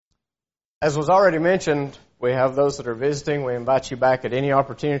As was already mentioned, we have those that are visiting. We invite you back at any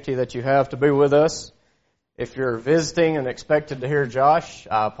opportunity that you have to be with us. If you're visiting and expected to hear Josh,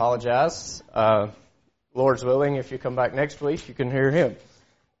 I apologize. Lord's willing, if you come back next week, you can hear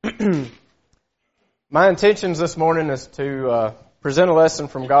him. My intentions this morning is to present a lesson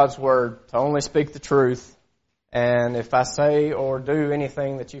from God's Word, to only speak the truth. And if I say or do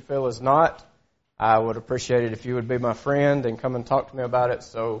anything that you feel is not, I would appreciate it if you would be my friend and come and talk to me about it.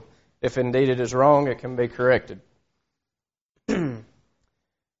 So if indeed it is wrong, it can be corrected.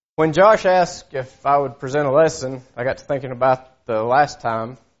 When Josh asked if I would present a lesson, I got to thinking about the last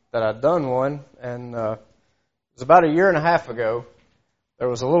time that I'd done one, and it was about a year and a half ago. There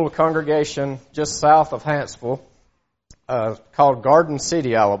was a little congregation just south of Huntsville called Garden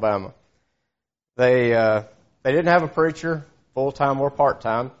City, Alabama. They didn't have a preacher, full-time or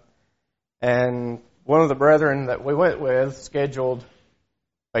part-time, and one of the brethren that we went with scheduled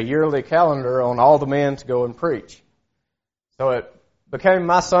a yearly calendar on all the men to go and preach. So it became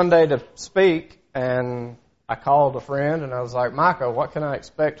my Sunday to speak, and I called a friend, and I was like, Micah, what can I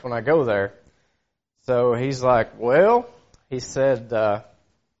expect when I go there? So he's like, well, he said,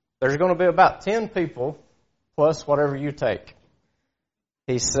 there's going to be about 10 people plus whatever you take.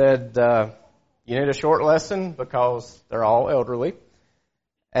 He said, you need a short lesson because they're all elderly.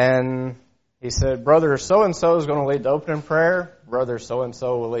 And he said, Brother so-and-so is going to lead the opening prayer. Brother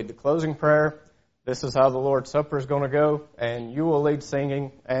so-and-so will lead the closing prayer. This is how the Lord's Supper is going to go. And you will lead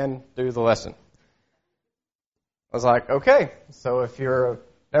singing and do the lesson. I was like, okay. So if you're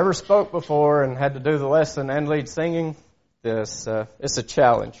never spoke before and had to do the lesson and lead singing, it's a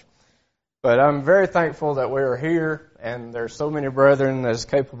challenge. But I'm very thankful that we are here, and there's so many brethren that is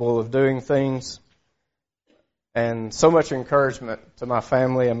capable of doing things, and so much encouragement to my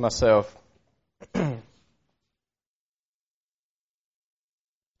family and myself.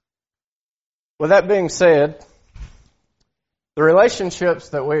 With that being said, the relationships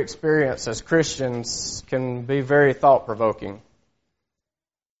that we experience as Christians can be very thought-provoking.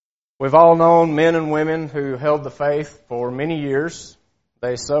 We've all known men and women who held the faith for many years.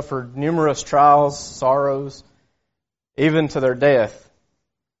 They suffered numerous trials, sorrows, even to their death.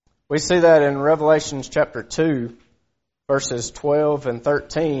 We see that in Revelation chapter 2, verses 12 and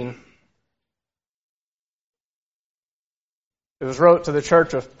 13. It was wrote to the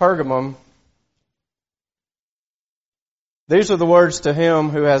church of Pergamum, these are the words to him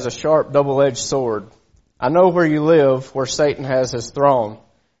who has a sharp double-edged sword. I know where you live, where Satan has his throne,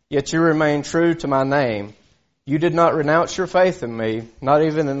 yet you remain true to my name. You did not renounce your faith in me, not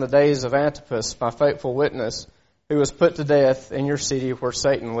even in the days of Antipas, my faithful witness, who was put to death in your city where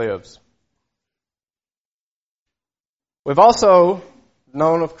Satan lives. We've also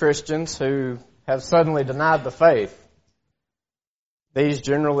known of Christians who have suddenly denied the faith. These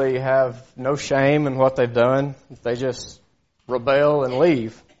generally have no shame in what they've done. They just rebel and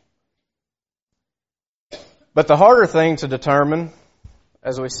leave. But the harder thing to determine,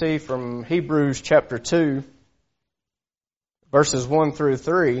 as we see from Hebrews chapter 2, verses 1 through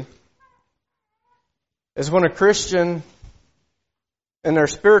 3, is when a Christian in their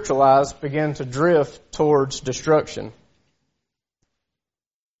spiritual lives begin to drift towards destruction.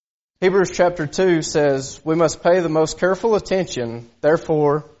 Hebrews chapter 2 says, we must pay the most careful attention,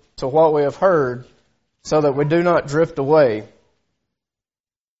 therefore, to what we have heard, so that we do not drift away.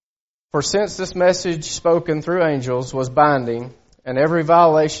 For since this message spoken through angels was binding, and every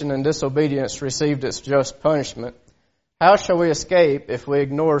violation and disobedience received its just punishment, how shall we escape if we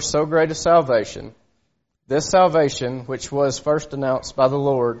ignore so great a salvation? This salvation, which was first announced by the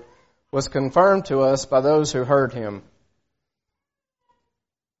Lord, was confirmed to us by those who heard him.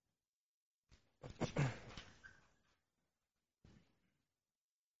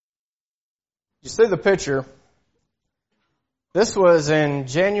 You see the picture? This was in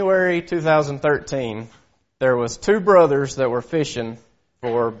January 2013. There was two brothers that were fishing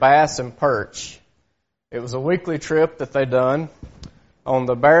for bass and perch. It was a weekly trip that they done on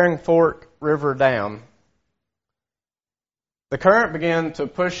the Bering Fork River Dam. The current began to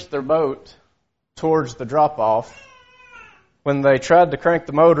push their boat towards the drop-off. When they tried to crank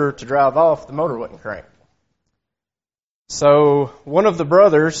the motor to drive off, the motor wouldn't crank. So one of the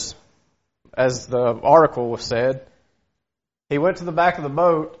brothers, as the article said, he went to the back of the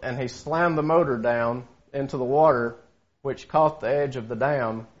boat and he slammed the motor down into the water, which caught the edge of the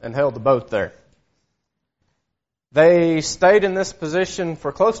dam and held the boat there. They stayed in this position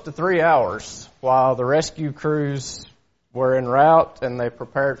for close to 3 hours while the rescue crews were en route and they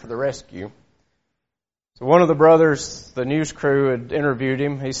prepared for the rescue. So one of the brothers, the news crew had interviewed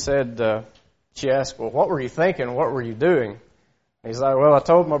him. He said, she asked, well, what were you thinking? What were you doing? He's like, well, I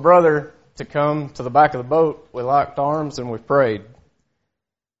told my brother to come to the back of the boat. We locked arms and we prayed.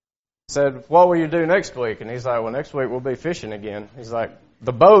 Said, what will you do next week? And he's like, well, next week we'll be fishing again. He's like,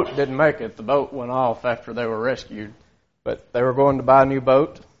 the boat didn't make it. The boat went off after they were rescued. But they were going to buy a new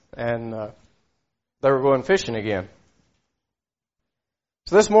boat, and they were going fishing again.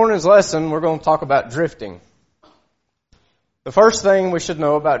 So this morning's lesson, we're going to talk about drifting. The first thing we should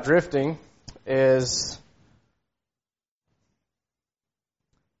know about drifting is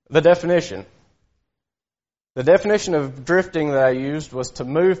the definition. The definition of drifting that I used was to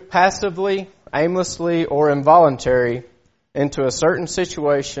move passively, aimlessly, or involuntarily into a certain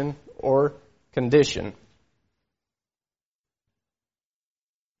situation or condition.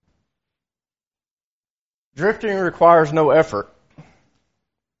 Drifting requires no effort.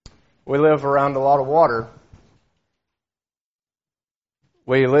 We live around a lot of water.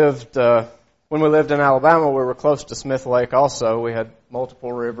 When we lived in Alabama, we were close to Smith Lake also. We had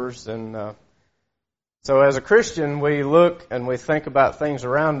multiple rivers, and so as a Christian, we look and we think about things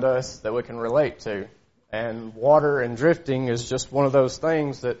around us that we can relate to. And water and drifting is just one of those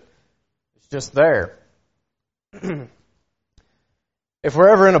things that is just there. If we're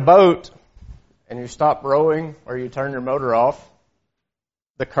ever in a boat and you stop rowing or you turn your motor off,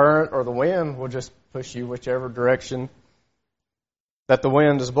 the current or the wind will just push you whichever direction that the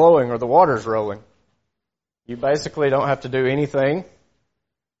wind is blowing or the water's rolling. You basically don't have to do anything.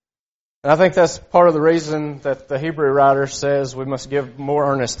 And I think that's part of the reason that the Hebrew writer says we must give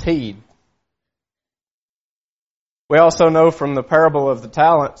more earnest heed. We also know from the parable of the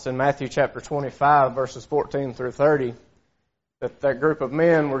talents in Matthew chapter 25, verses 14 through 30, that group of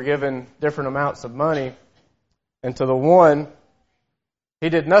men were given different amounts of money. And to the one, he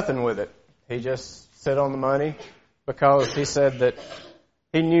did nothing with it. He just sat on the money because he said that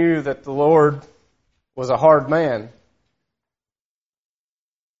he knew that the Lord was a hard man.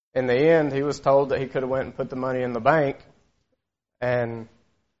 In the end, he was told that he could have went and put the money in the bank and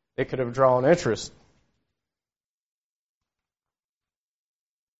it could have drawn interest.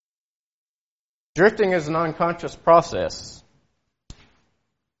 Drifting is an unconscious process.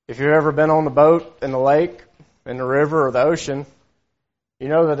 If you've ever been on the boat in the lake, in the river, or the ocean, you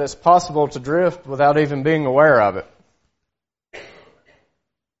know that it's possible to drift without even being aware of it.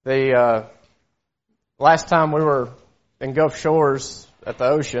 The last time we were in Gulf Shores at the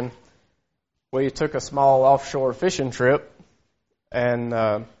ocean, we took a small offshore fishing trip, and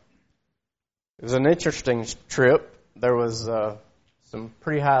it was an interesting trip. There was some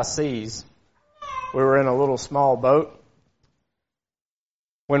pretty high seas. We were in a little small boat.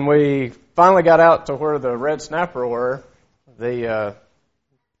 When we finally got out to where the red snapper were, the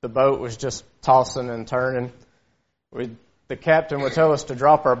boat was just tossing and turning. The captain would tell us to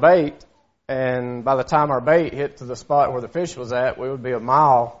drop our bait, and by the time our bait hit to the spot where the fish was at, we would be a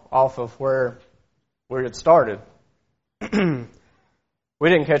mile off of where we had started. We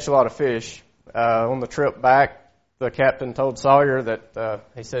didn't catch a lot of fish. On the trip back, the captain told Sawyer that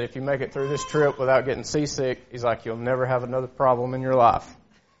he said, if you make it through this trip without getting seasick, he's like, you'll never have another problem in your life.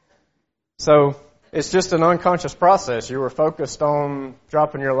 So it's just an unconscious process. You were focused on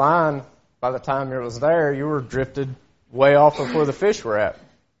dropping your line. By the time it was there, you were drifted way off of where the fish were at.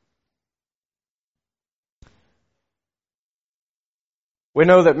 We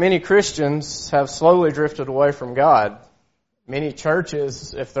know that many Christians have slowly drifted away from God. Many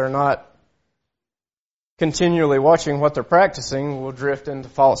churches, if they're not continually watching what they're practicing, will drift into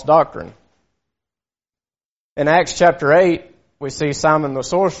false doctrine. In Acts chapter 8, we see Simon the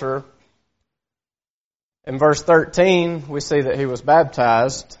sorcerer. In verse 13, we see that he was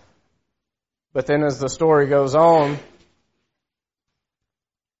baptized. But then as the story goes on,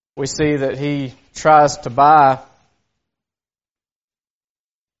 we see that he tries to buy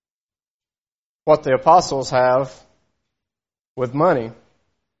what the apostles have with money.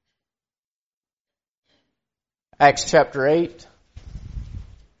 Acts chapter 8.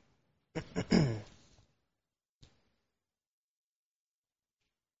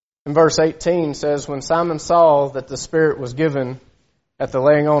 In verse 18 says, when Simon saw that the Spirit was given at the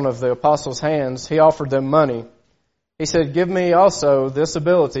laying on of the apostles' hands, he offered them money. He said, give me also this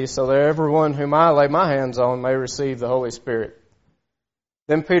ability so that everyone whom I lay my hands on may receive the Holy Spirit.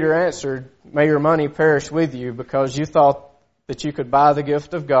 Then Peter answered, may your money perish with you, because you thought that you could buy the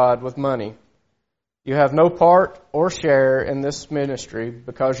gift of God with money. You have no part or share in this ministry,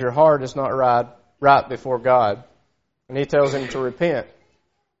 because your heart is not right before God. And he tells him to repent.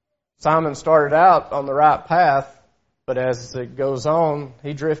 Simon started out on the right path, but as it goes on,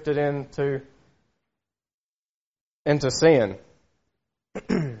 he drifted into sin.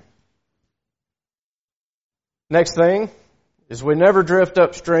 Next thing is we never drift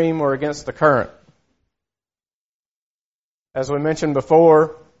upstream or against the current. As we mentioned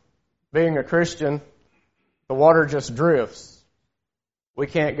before, being a Christian, the water just drifts. We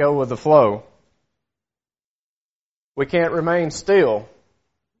can't go with the flow. We can't remain still.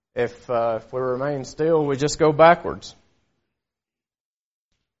 If we remain still, we just go backwards.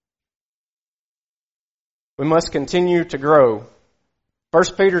 We must continue to grow. 1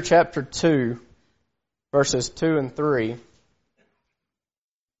 Peter chapter 2, verses 2 and 3.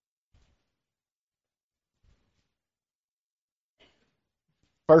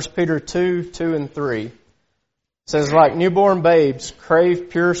 1 Peter 2, 2 and 3 says, like newborn babes, crave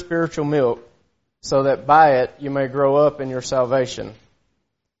pure spiritual milk, so that by it you may grow up in your salvation.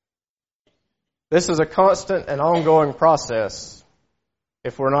 This is a constant and ongoing process.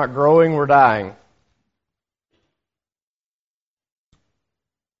 If we're not growing, we're dying.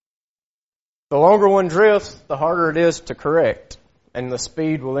 The longer one drifts, the harder it is to correct, and the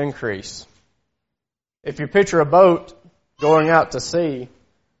speed will increase. If you picture a boat going out to sea,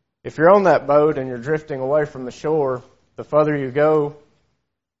 if you're on that boat and you're drifting away from the shore, the further you go,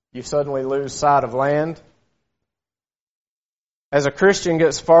 you suddenly lose sight of land. As a Christian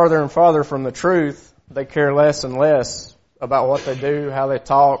gets farther and farther from the truth, they care less and less about what they do, how they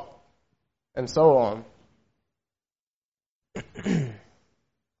talk, and so on.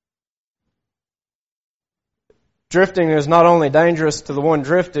 Drifting is not only dangerous to the one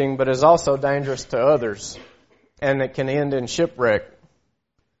drifting, but is also dangerous to others, and it can end in shipwreck.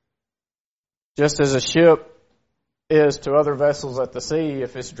 Just as a ship is to other vessels at the sea,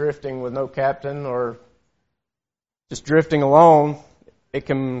 if it's drifting with no captain or just drifting along, it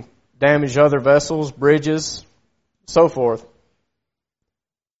can damage other vessels, bridges, so forth.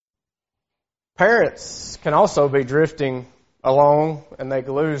 Parents can also be drifting along, and they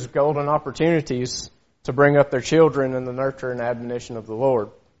lose golden opportunities to bring up their children in the nurture and admonition of the Lord.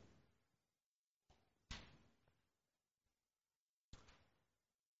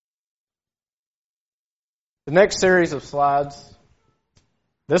 The next series of slides,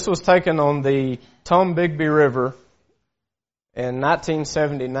 this was taken on the Tombigbee River in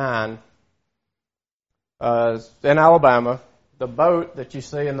 1979 in Alabama. The boat that you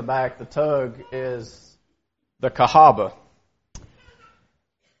see in the back, the tug, is the Cahaba.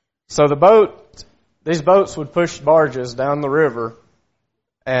 So these boats would push barges down the river,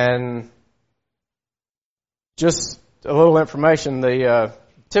 and just a little information,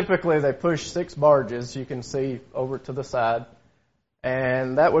 typically they push 6 barges, you can see over to the side,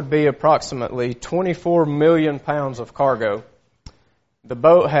 and that would be approximately 24 million pounds of cargo. The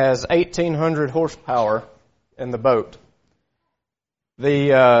boat has 1,800 horsepower in the boat.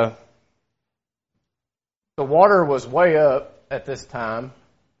 The water was way up at this time,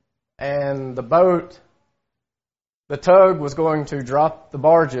 and the tug was going to drop the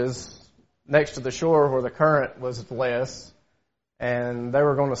barges next to the shore where the current was less, and they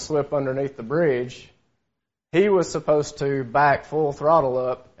were going to slip underneath the bridge. He was supposed to back full throttle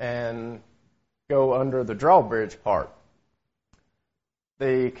up and go under the drawbridge part.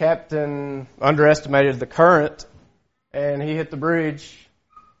 The captain underestimated the current, and he hit the bridge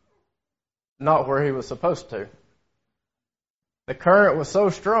not where he was supposed to. The current was so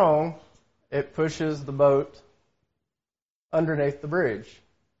strong, it pushes the boat underneath the bridge.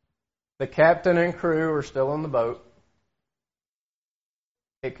 The captain and crew are still in the boat.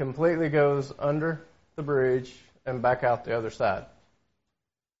 It completely goes under the bridge and back out the other side.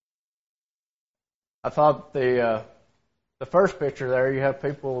 I thought the first picture there, you have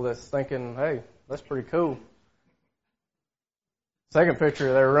people that's thinking, hey, that's pretty cool. Second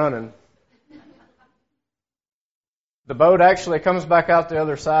picture, they're running. The boat actually comes back out the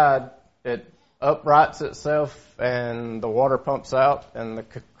other side. It uprights itself, and the water pumps out, and the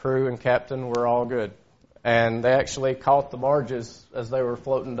crew and captain were all good. And they actually caught the barges as they were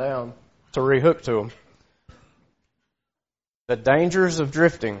floating down to rehook to them. The dangers of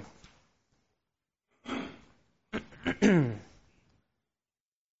drifting. The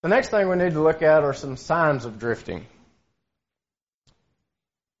next thing we need to look at are some signs of drifting.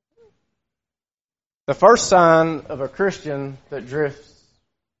 The first sign of a Christian that drifts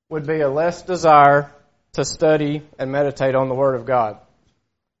would be a less desire to study and meditate on the Word of God.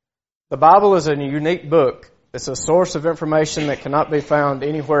 The Bible is a unique book. It's a source of information that cannot be found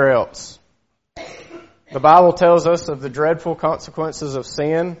anywhere else. The Bible tells us of the dreadful consequences of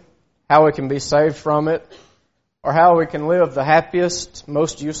sin, how we can be saved from it, or how we can live the happiest,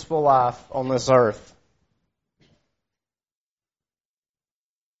 most useful life on this earth.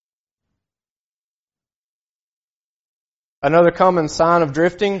 Another common sign of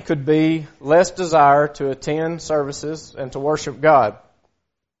drifting could be less desire to attend services and to worship God.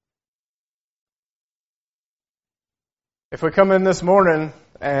 If we come in this morning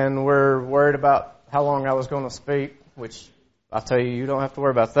and we're worried about how long I was going to speak, which I'll tell you, you don't have to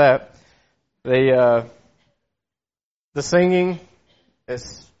worry about that. The singing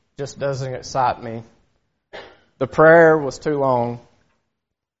just doesn't excite me. The prayer was too long.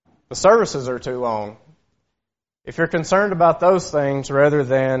 The services are too long. If you're concerned about those things rather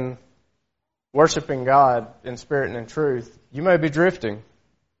than worshiping God in spirit and in truth, you may be drifting.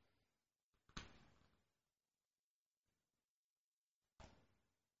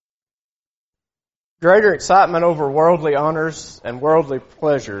 Greater excitement over worldly honors and worldly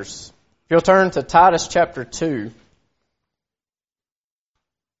pleasures. If you'll turn to Titus chapter 2.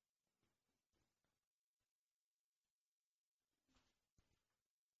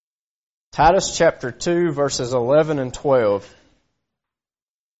 Titus chapter 2, verses 11 and 12.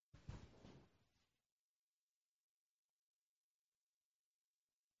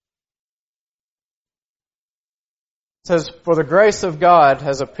 It says, "For the grace of God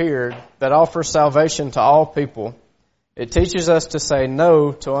has appeared that offers salvation to all people. It teaches us to say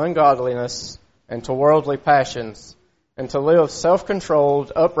no to ungodliness and to worldly passions, and to live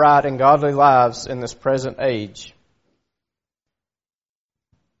self-controlled, upright, and godly lives in this present age."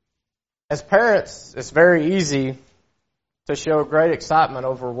 As parents, it's very easy to show great excitement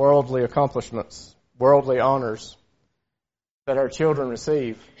over worldly accomplishments, worldly honors that our children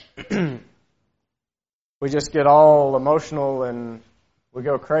receive. We just get all emotional and we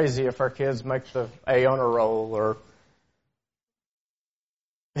go crazy if our kids make the A honor roll or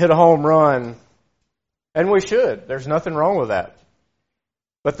hit a home run. And we should. There's nothing wrong with that.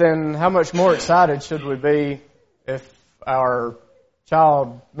 But then how much more excited should we be if our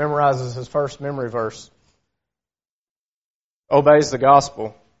child memorizes his first memory verse, obeys the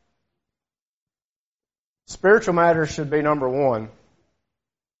gospel? Spiritual matters should be number one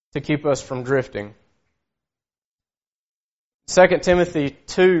to keep us from drifting. 2 Timothy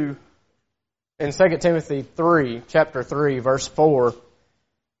 2, in 2 Timothy 3, chapter 3, verse 4,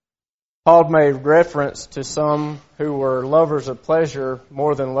 Paul made reference to some who were lovers of pleasure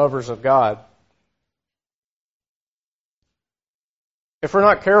more than lovers of God. If we're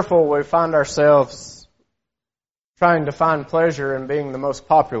not careful, we find ourselves trying to find pleasure in being the most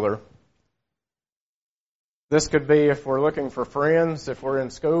popular. This could be if we're looking for friends, if we're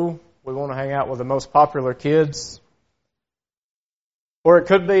in school, we want to hang out with the most popular kids. Or it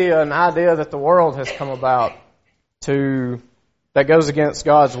could be an idea that the world has come about that goes against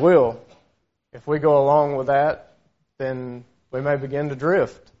God's will. If we go along with that, then we may begin to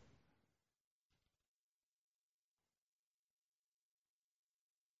drift.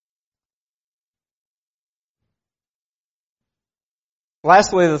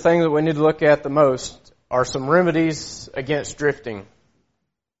 Lastly, the thing that we need to look at the most are some remedies against drifting.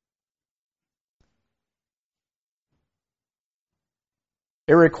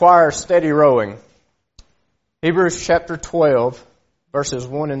 It requires steady rowing. Hebrews chapter 12, verses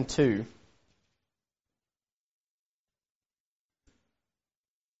 1 and 2.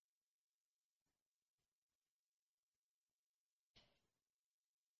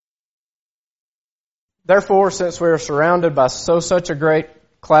 Therefore, since we are surrounded by such a great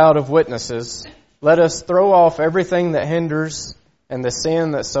cloud of witnesses, let us throw off everything that hinders and the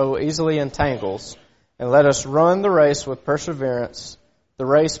sin that so easily entangles, and let us run the race with perseverance, the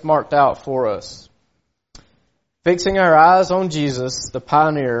race marked out for us. Fixing our eyes on Jesus, the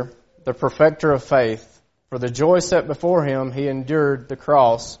pioneer, the perfecter of faith, for the joy set before him, he endured the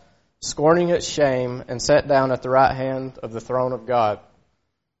cross, scorning its shame, and sat down at the right hand of the throne of God.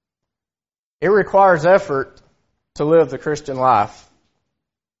 It requires effort to live the Christian life.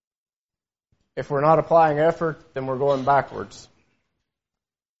 If we're not applying effort, then we're going backwards.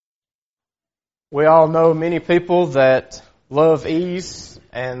 We all know many people that love ease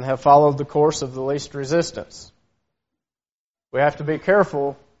and have followed the course of the least resistance. We have to be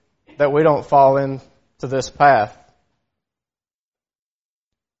careful that we don't fall into this path.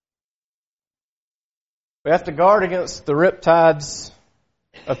 We have to guard against the riptides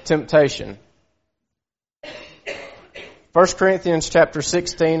of temptation. 1 Corinthians chapter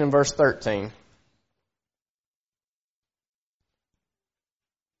 16 and verse 13.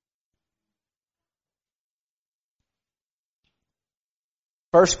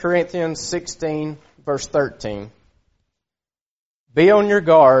 First Corinthians 16, verse 13. Be on your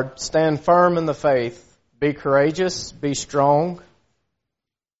guard, stand firm in the faith, be courageous, be strong.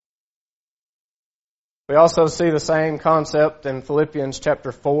 We also see the same concept in Philippians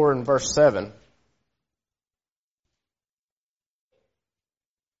chapter 4 and verse 7.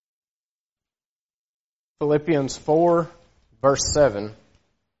 Philippians 4, verse 7.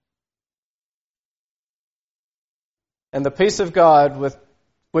 And the peace of God,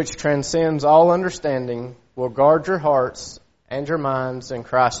 which transcends all understanding, will guard your hearts and your minds in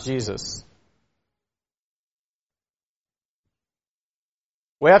Christ Jesus.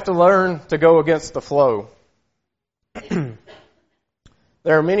 We have to learn to go against the flow. There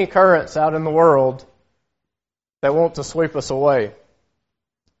are many currents out in the world that want to sweep us away.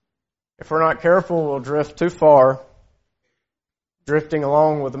 If we're not careful, we'll drift too far, drifting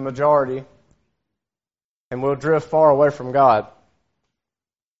along with the majority, and we'll drift far away from God.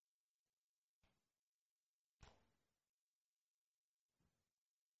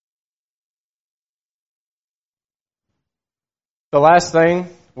 The last thing,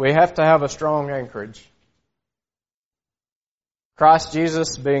 we have to have a strong anchorage. Christ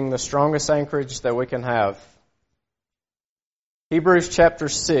Jesus being the strongest anchorage that we can have. Hebrews chapter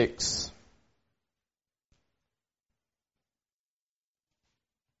 6.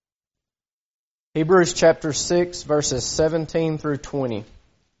 Hebrews chapter 6, verses 17 through 20.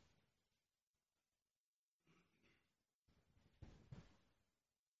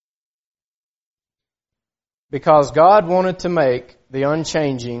 Because God wanted to make the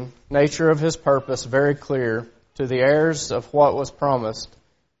unchanging nature of His purpose very clear to the heirs of what was promised,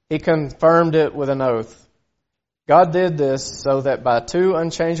 He confirmed it with an oath. God did this so that by two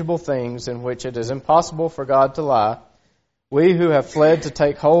unchangeable things in which it is impossible for God to lie, we who have fled to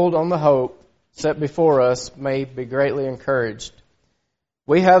take hold on the hope set before us may be greatly encouraged.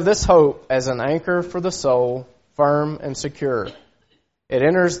 We have this hope as an anchor for the soul, firm and secure. It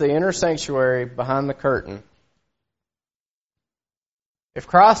enters the inner sanctuary behind the curtain. If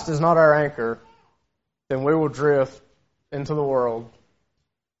Christ is not our anchor, then we will drift into the world.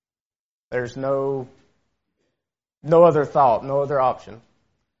 There's no other thought, no other option.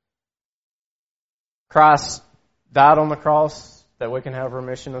 Christ died on the cross that we can have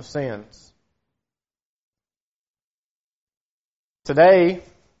remission of sins. Today,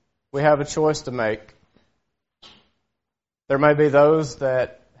 we have a choice to make. There may be those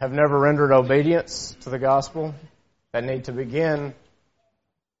that have never rendered obedience to the gospel that need to begin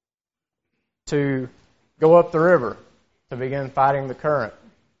to go up the river, to begin fighting the current.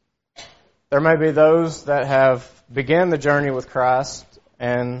 There may be those that have began the journey with Christ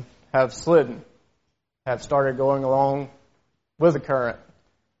and have slidden, have started going along with the current.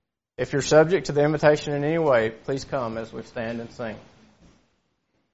 If you're subject to the invitation in any way, please come as we stand and sing.